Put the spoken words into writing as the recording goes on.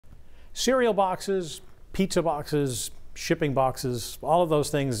cereal boxes, pizza boxes, shipping boxes, all of those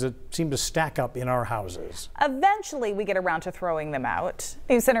things that seem to stack up in our houses. Eventually, we get around to throwing them out.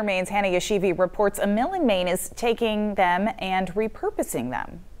 News Center Maine's Hannah Yashivi reports a mill in Maine is taking them and repurposing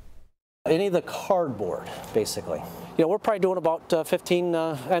them. Any of the cardboard, basically. You know, we're probably doing about emptying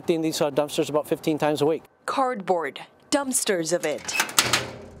these dumpsters about 15 times a week. Cardboard, dumpsters of it.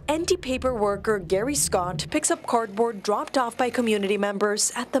 Empty paper worker Gary Scott picks up cardboard dropped off by community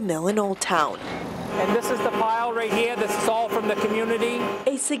members at the mill in Old Town. And this is the pile right here. This is all from the community.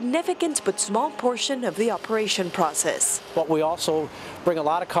 A significant but small portion of the operation process. But we also bring a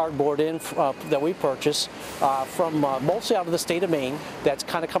lot of cardboard in that we purchase from mostly out of the state of Maine. That's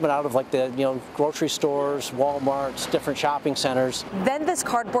kind of coming out of like the grocery stores, Walmarts, different shopping centers. Then this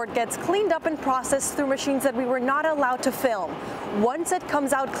cardboard gets cleaned up and processed through machines that we were not allowed to film. Once it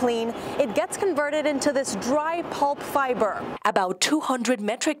comes out clean, it gets converted into this dry pulp fiber. About 200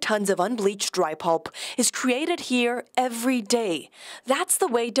 metric tons of unbleached dry pulp is created here every day. That's the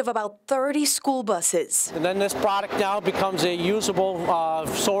weight of about 30 school buses. And then this product now becomes a usable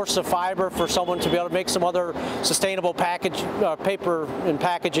source of fiber for someone to be able to make some other sustainable paper and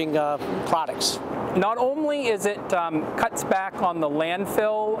packaging products. Not only is it cuts back on the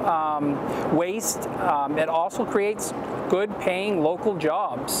landfill waste, it also creates good paying local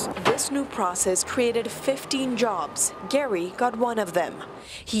jobs. This new process created 15 jobs. Gary got one of them.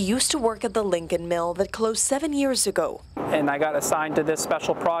 He used to work at the Lincoln Mill that closed 7 years ago. And I got assigned to this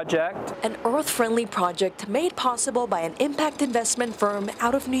special project. An earth-friendly project made possible by an impact investment firm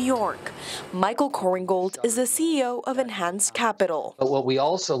out of New York. Michael Koringold is the CEO of Enhanced Capital. But what we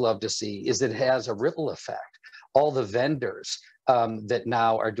also love to see is it has a ripple effect. All the vendors that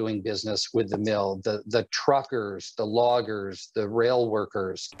now are doing business with the mill, the truckers, the loggers, the rail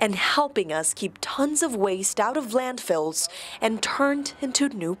workers. And helping us keep tons of waste out of landfills and turned into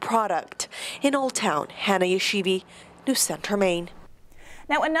new product. In Old Town, Hannah Yashivi, News Center, Maine.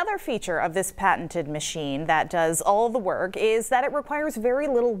 Now, another feature of this patented machine that does all the work is that it requires very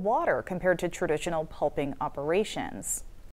little water compared to traditional pulping operations.